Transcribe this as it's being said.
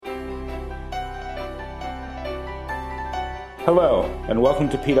Hello, and welcome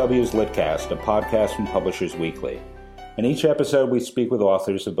to PW's Litcast, a podcast from Publishers Weekly. In each episode, we speak with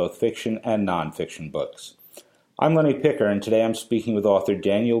authors of both fiction and nonfiction books. I'm Lenny Picker, and today I'm speaking with author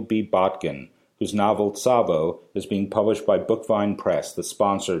Daniel B. Botkin, whose novel Tsavo is being published by Bookvine Press, the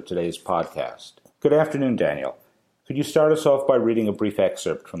sponsor of today's podcast. Good afternoon, Daniel. Could you start us off by reading a brief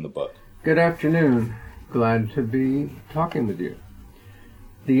excerpt from the book? Good afternoon. Glad to be talking with you.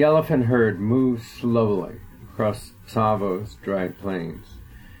 The elephant herd moves slowly across Tsavo's dry plains,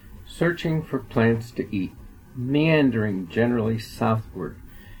 searching for plants to eat, meandering generally southward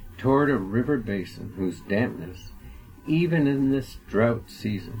toward a river basin whose dampness, even in this drought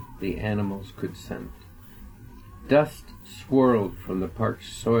season, the animals could scent. Dust swirled from the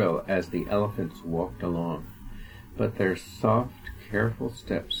parched soil as the elephants walked along, but their soft, careful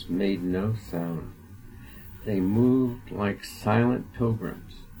steps made no sound. They moved like silent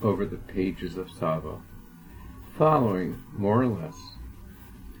pilgrims over the pages of Tsavo, following, more or less,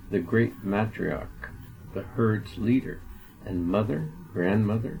 the great matriarch, the herd's leader, and mother,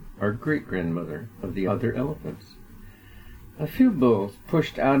 grandmother, or great-grandmother of the other elephants. A few bulls,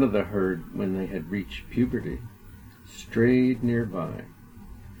 pushed out of the herd when they had reached puberty, strayed nearby,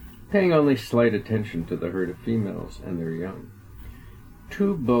 paying only slight attention to the herd of females and their young.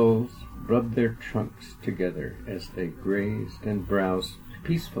 Two bulls rubbed their trunks together as they grazed and browsed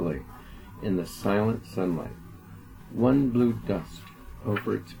peacefully in the silent sunlight. One blew dust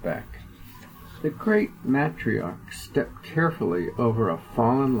over its back. The great matriarch stepped carefully over a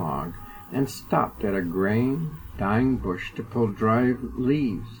fallen log and stopped at a graying, dying bush to pull dry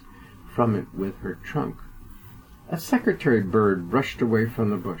leaves from it with her trunk. A secretary bird rushed away from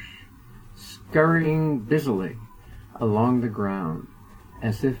the bush, scurrying busily along the ground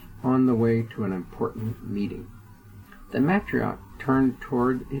as if on the way to an important meeting. The matriarch turned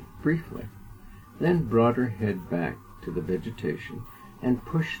toward it briefly, then brought her head back to the vegetation and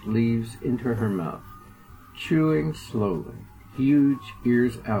pushed leaves into her mouth, chewing slowly, huge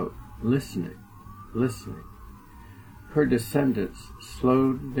ears out, listening. Her descendants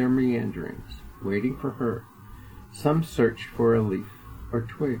slowed their meanderings, waiting for her. Some searched for a leaf or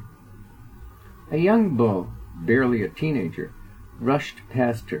twig. A young bull, barely a teenager, rushed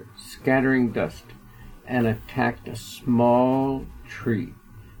past her, scattering dust, and attacked a small tree,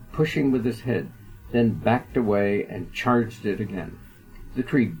 pushing with his head, then backed away and charged it again. The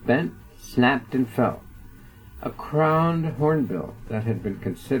tree bent, snapped, and fell. A crowned hornbill that had been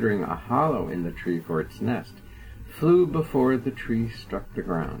considering a hollow in the tree for its nest flew before the tree struck the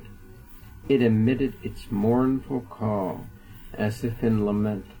ground. It emitted its mournful call as if in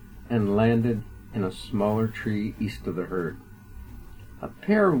lament and landed in a smaller tree east of the herd. A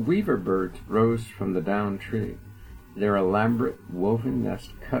pair of weaver birds rose from the downed tree, their elaborate woven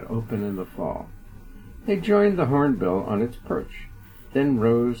nest cut open in the fall. They joined the hornbill on its perch, then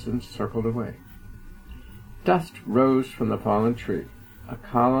rose and circled away. Dust rose from the fallen tree. A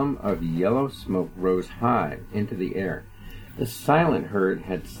column of yellow smoke rose high into the air. The silent herd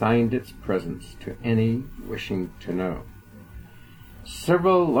had signed its presence to any wishing to know.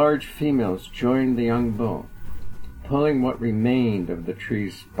 Several large females joined the young bull, pulling what remained of the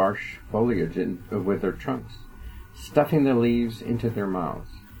tree's sparse foliage with their trunks, stuffing the leaves into their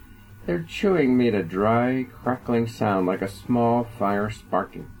mouths. Their chewing made a dry, crackling sound like a small fire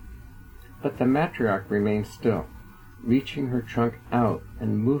sparking. But the matriarch remained still, reaching her trunk out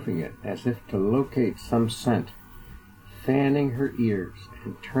and moving it as if to locate some scent, fanning her ears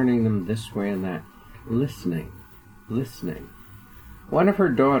and turning them this way and that, listening. One of her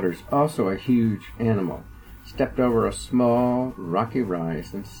daughters, also a huge animal, stepped over a small, rocky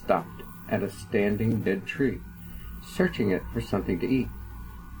rise and stopped at a standing dead tree, searching it for something to eat.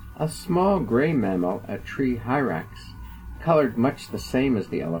 A small gray mammal, a tree hyrax, colored much the same as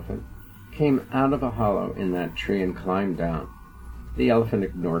the elephant, came out of a hollow in that tree and climbed down. The elephant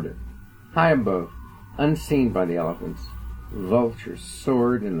ignored it. High above, unseen by the elephants, vultures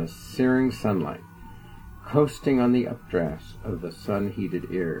soared in the searing sunlight, coasting on the updrafts of the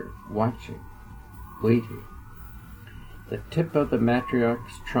sun-heated air, watching, waiting. The tip of the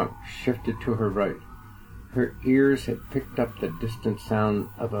matriarch's trunk shifted to her right. Her ears had picked up the distant sound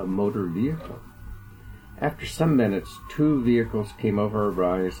of a motor vehicle. After some minutes, two vehicles came over a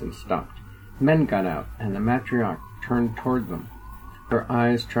rise and stopped. Men got out, and the matriarch turned toward them, her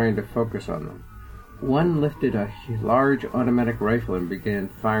eyes trying to focus on them. One lifted a large automatic rifle and began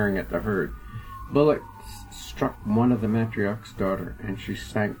firing at the herd. Bullets struck one of the matriarch's daughter, and she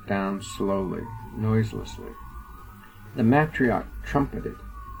sank down slowly, noiselessly. The matriarch trumpeted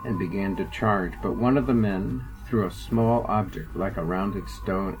and began to charge, but one of the men threw a small object like a rounded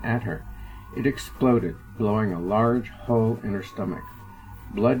stone at her, It exploded, blowing a large hole in her stomach.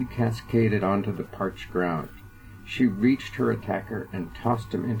 Blood cascaded onto the parched ground. She reached her attacker and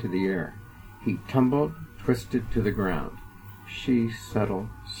tossed him into the air. He tumbled, twisted to the ground. She settled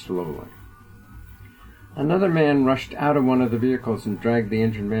slowly. Another man rushed out of one of the vehicles and dragged the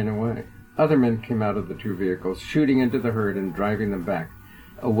injured man away. Other men came out of the two vehicles, shooting into the herd and driving them back,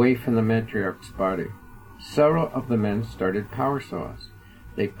 away from the matriarch's body. Several of the men started power saws.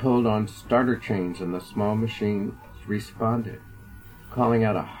 They pulled on starter chains and the small machine responded, calling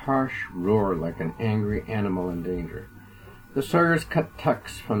out a harsh roar like an angry animal in danger. The sawyers cut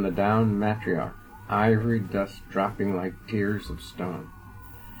tucks from the downed matriarch, ivory dust dropping like tears of stone.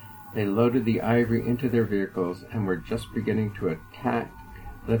 They loaded the ivory into their vehicles and were just beginning to attack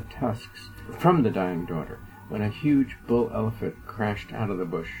the tusks from the dying daughter when a huge bull elephant crashed out of the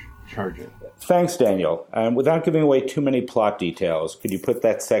bush, charging. Thanks, Daniel. Without giving away too many plot details, could you put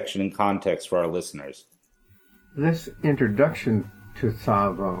that section in context for our listeners? This introduction to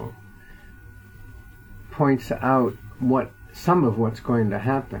Tsavo points out some of what's going to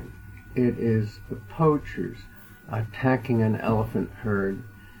happen. It is the poachers attacking an elephant herd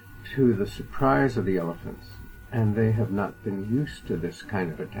to the surprise of the elephants, and they have not been used to this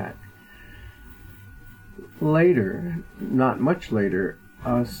kind of attack. Later, not much later,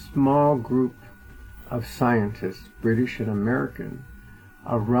 a small group of scientists, British and American,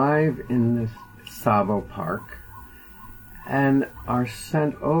 arrive in this Tsavo Park and are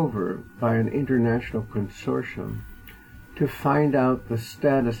sent over by an international consortium to find out the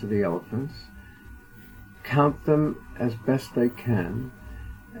status of the elephants, count them as best they can,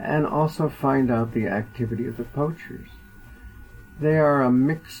 and also find out the activity of the poachers. They are a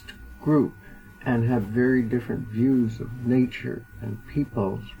mixed group and have very different views of nature and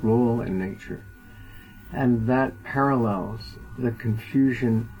people's role in nature. And that parallels the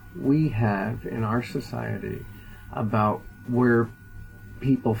confusion we have in our society about where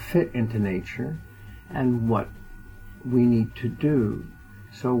people fit into nature and what we need to do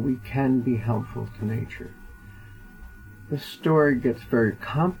so we can be helpful to nature. The story gets very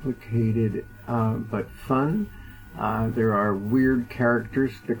complicated, but fun. There are weird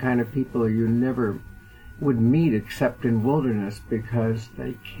characters, the kind of people you never would meet except in wilderness because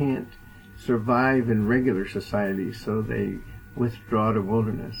they can't survive in regular society, so they withdraw to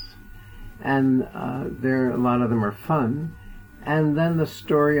wilderness. And a lot of them are fun. And then the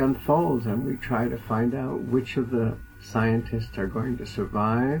story unfolds, and we try to find out which of the scientists are going to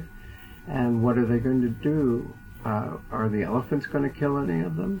survive and what are they going to do. Are the elephants going to kill any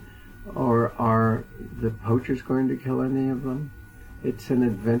of them? Or are the poachers going to kill any of them? It's an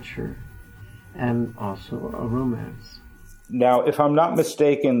adventure and also a romance. Now, if I'm not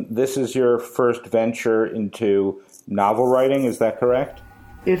mistaken, this is your first venture into novel writing, is that correct?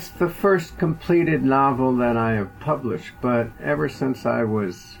 It's the first completed novel that I have published, but ever since I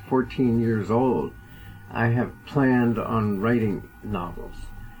was 14 years old, I have planned on writing novels.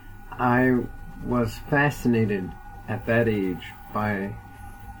 I was fascinated at that age by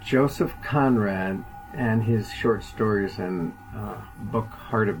Joseph Conrad and his short stories and book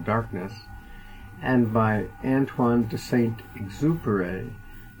Heart of Darkness, and by Antoine de Saint-Exupéry,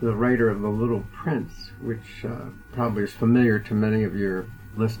 the writer of The Little Prince, which probably is familiar to many of your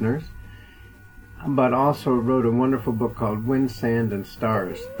listeners, but also wrote a wonderful book called Wind, Sand, and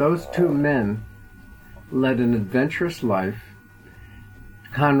Stars. Those two men led an adventurous life.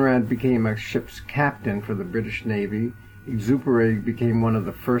 Conrad became a ship's captain for the British Navy. Exupéry became one of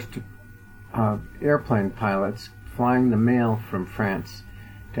the first airplane pilots flying the mail from France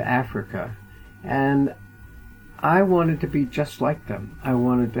to Africa. And I wanted to be just like them. I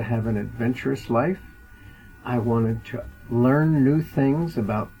wanted to have an adventurous life. I wanted to learn new things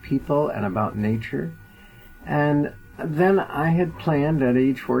about people and about nature. And then I had planned at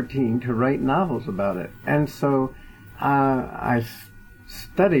age 14 to write novels about it. And so I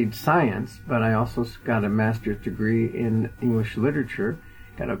studied science, but I also got a master's degree in English literature,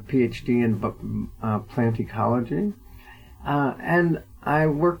 got a PhD in plant ecology, and I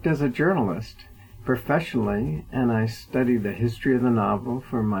worked as a journalist professionally, and I studied the history of the novel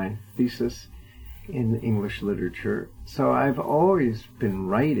for my thesis in English literature. So I've always been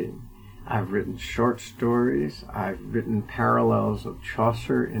writing. I've written short stories. I've written parallels of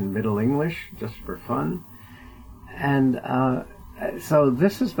Chaucer in Middle English just for fun. And so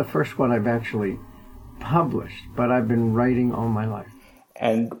this is the first one I've actually published, but I've been writing all my life.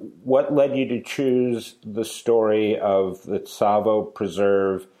 And what led you to choose the story of the Tsavo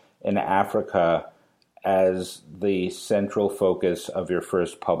Preserve in Africa as the central focus of your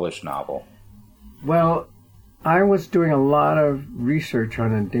first published novel? Well, I was doing a lot of research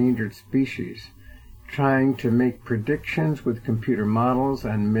on endangered species, trying to make predictions with computer models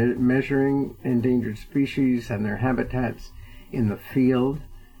and measuring endangered species and their habitats in the field.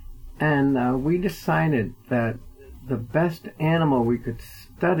 And we decided that the best animal we could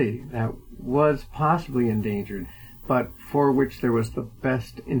study that was possibly endangered, but for which there was the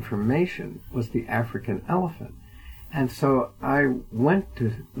best information, was the African elephant. And so I went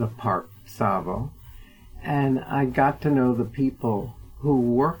to the park, Tsavo, and I got to know the people who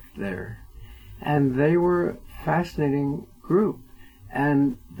worked there. And they were a fascinating group,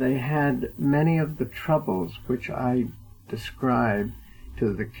 and they had many of the troubles which I describe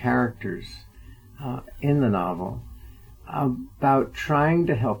to the characters in the novel about trying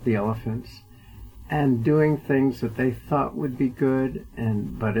to help the elephants and doing things that they thought would be good,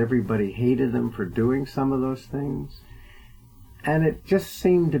 but everybody hated them for doing some of those things. And it just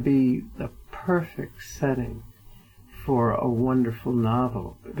seemed to be the perfect setting for a wonderful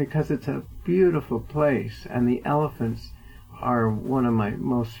novel, because it's a beautiful place, and the elephants are one of my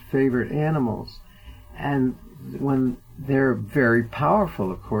most favorite animals. And when they're very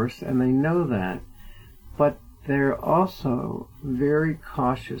powerful, of course, and they know that, but they're also very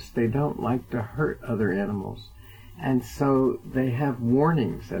cautious. They don't like to hurt other animals. And so they have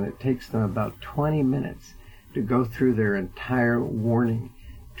warnings, and it takes them about 20 minutes to go through their entire warning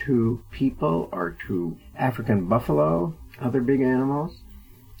to people or to African buffalo, other big animals.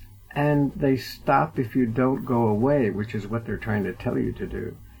 And they stop if you don't go away, which is what they're trying to tell you to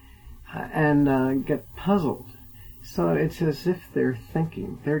do, and get puzzled. So it's as if they're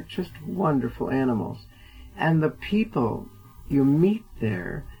thinking. They're just wonderful animals. And the people you meet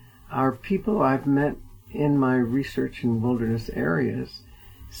there are people I've met in my research in wilderness areas.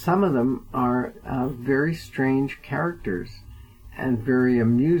 Some of them are very strange characters and very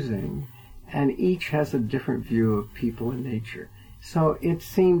amusing, and each has a different view of people and nature. So it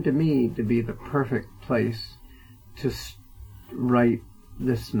seemed to me to be the perfect place to write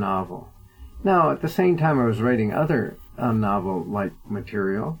this novel. Now, at the same time, I was writing other novel-like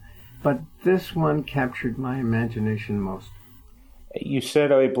material, but this one captured my imagination most. You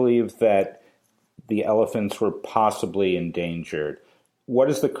said, I believe, that the elephants were possibly endangered. What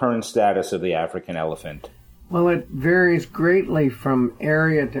is the current status of the African elephant? Well, it varies greatly from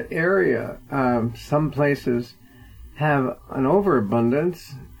area to area. Some places have an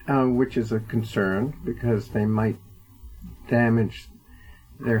overabundance, which is a concern because they might damage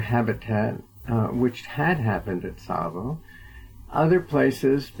their habitat, which had happened at Tsavo. Other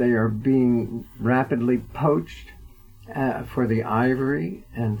places, they are being rapidly poached for the ivory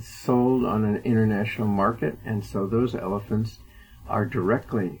and sold on an international market, and so those elephants are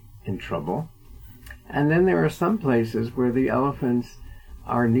directly in trouble. And then there are some places where the elephants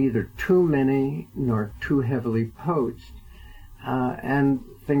are neither too many nor too heavily poached, and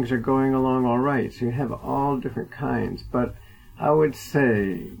things are going along all right. So you have all different kinds. But I would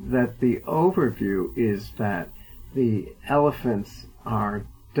say that the overview is that the elephants are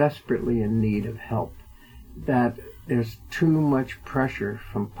desperately in need of help, that there's too much pressure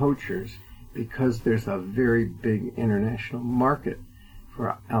from poachers because there's a very big international market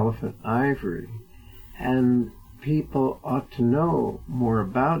for elephant ivory. And people ought to know more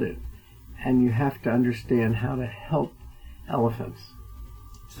about it, and you have to understand how to help elephants.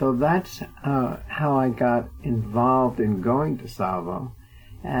 So that's how I got involved in going to Tsavo,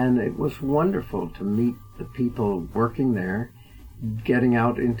 and it was wonderful to meet the people working there, getting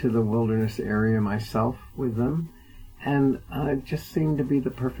out into the wilderness area myself with them, and it just seemed to be the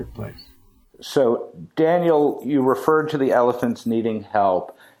perfect place. So, Daniel, you referred to the elephants needing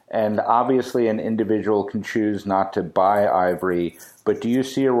help. And obviously an individual can choose not to buy ivory, but do you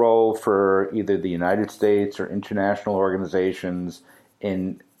see a role for either the United States or international organizations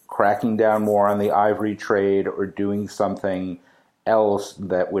in cracking down more on the ivory trade or doing something else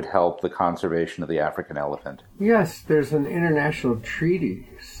that would help the conservation of the African elephant? Yes, there's an international treaty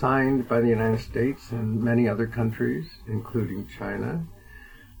signed by the United States and many other countries, including China,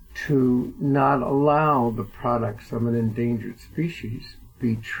 to not allow the products of an endangered species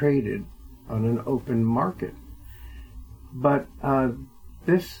be traded on an open market. But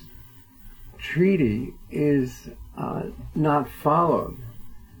this treaty is not followed.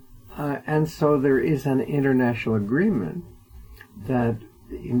 And so there is an international agreement that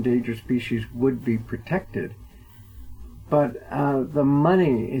endangered species would be protected. But the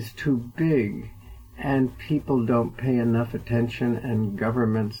money is too big, and people don't pay enough attention, and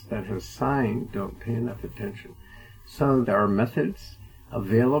governments that have signed don't pay enough attention. So there are methods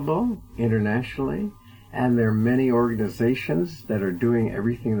available internationally, And there are many organizations that are doing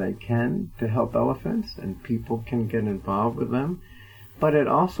everything they can to help elephants, and people can get involved with them. But it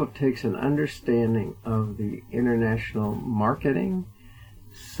also takes an understanding of the international marketing,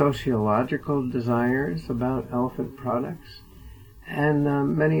 sociological desires about elephant products,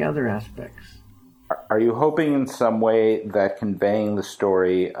 and many other aspects. Are you hoping in some way that conveying the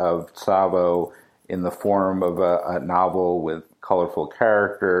story of Tsavo in the form of a novel with colorful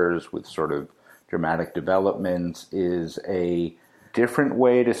characters, with sort of dramatic developments, is a different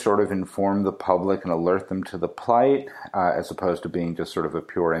way to sort of inform the public and alert them to the plight, as opposed to being just sort of a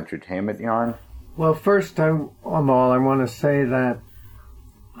pure entertainment yarn? Well, first of all, I want to say that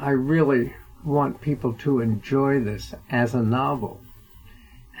I really want people to enjoy this as a novel.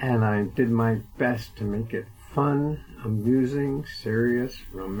 And I did my best to make it fun, amusing, serious,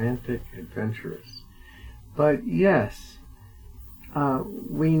 romantic, adventurous. But yes,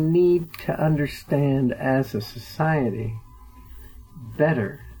 we need to understand as a society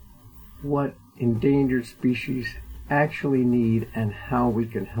better what endangered species actually need and how we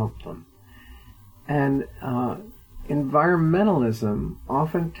can help them. And environmentalism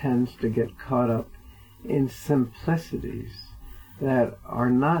often tends to get caught up in simplicities that are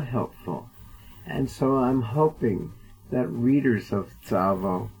not helpful. And so I'm hoping that readers of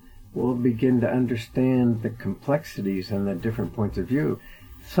Tsavo will begin to understand the complexities and the different points of view.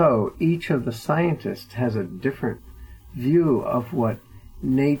 So each of the scientists has a different view of what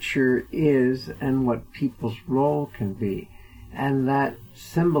nature is and what people's role can be. And that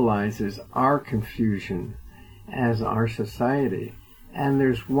symbolizes our confusion as our society. And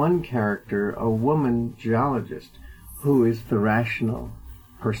there's one character, a woman geologist, who is the rational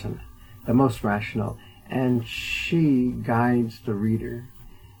person, the most rational. And she guides the reader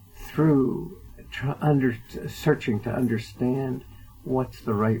through searching to understand what's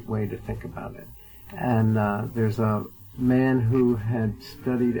the right way to think about it. And there's a man who had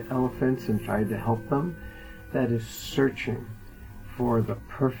studied elephants and tried to help them that is searching for the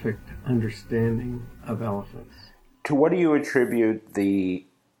perfect understanding of elephants. To what do you attribute the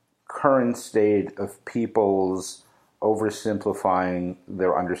current state of people's oversimplifying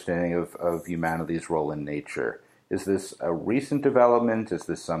their understanding of humanity's role in nature? Is this a recent development? Is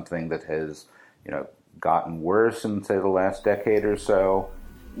this something that has, gotten worse in, say, the last decade or so?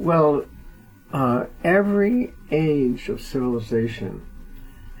 Well, every age of civilization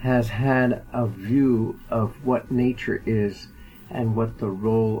has had a view of what nature is and what the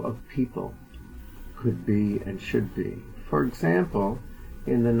role of people could be and should be. For example,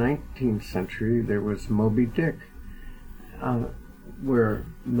 in the 19th century, there was Moby Dick, where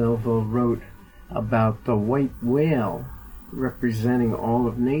Melville wrote about the white whale representing all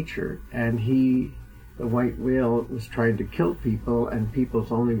of nature, and the white whale was trying to kill people, and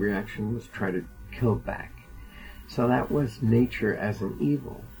people's only reaction was try to kill back. So that was nature as an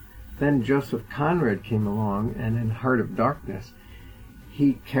evil. Then Joseph Conrad came along, and in Heart of Darkness,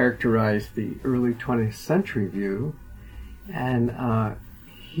 he characterized the early 20th century view, and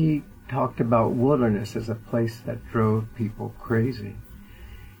he talked about wilderness as a place that drove people crazy.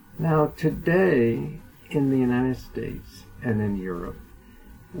 Now, today, in the United States and in Europe,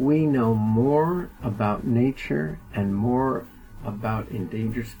 we know more about nature and more about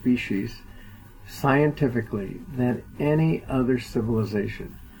endangered species scientifically than any other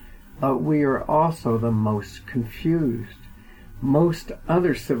civilization. But we are also the most confused. Most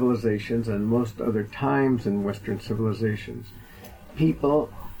other civilizations and most other times in Western civilizations,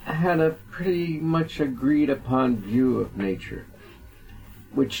 people had a pretty much agreed upon view of nature,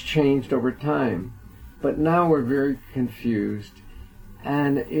 which changed over time. But now we're very confused,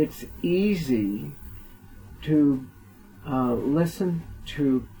 and it's easy to listen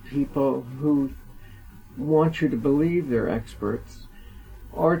to people who want you to believe they're experts,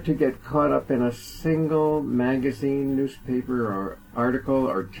 or to get caught up in a single magazine, newspaper, or article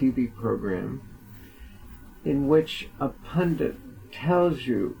or TV program in which a pundit tells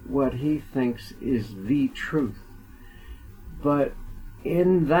you what he thinks is the truth. But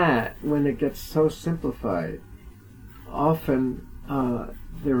in that, when it gets so simplified, often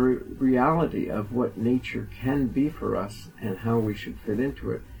the reality of what nature can be for us and how we should fit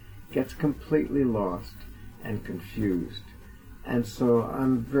into it gets completely lost and confused. And so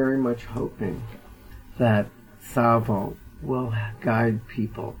I'm very much hoping that Tsavo will guide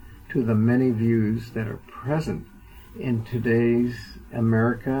people to the many views that are present in today's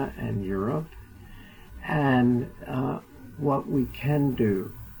America and Europe, and what we can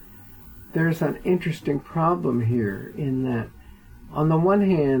do. There's an interesting problem here in that, on the one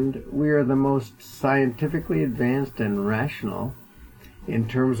hand, we are the most scientifically advanced and rational, in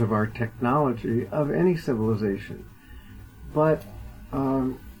terms of our technology of any civilization. But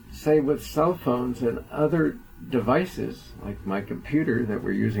say with cell phones and other devices, like my computer that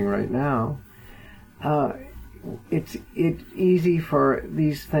we're using right now, it's easy for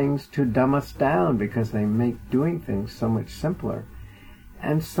these things to dumb us down because they make doing things so much simpler.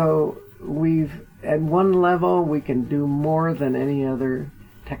 And so at one level, we can do more than any other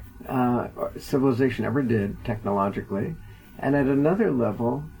civilization ever did technologically. And at another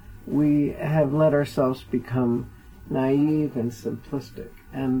level, we have let ourselves become naive and simplistic.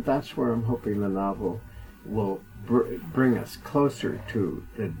 And that's where I'm hoping the novel will bring us closer to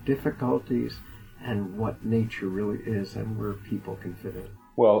the difficulties and what nature really is and where people can fit in.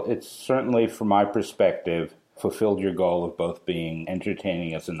 Well, it's certainly, from my perspective, fulfilled your goal of both being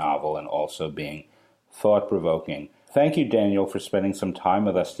entertaining as a novel and also being thought-provoking. Thank you, Daniel, for spending some time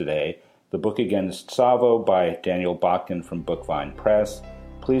with us today. The book again is Tsavo by Daniel Botkin from Bookvine Press.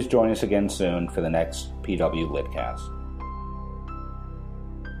 Please join us again soon for the next PW Litcast.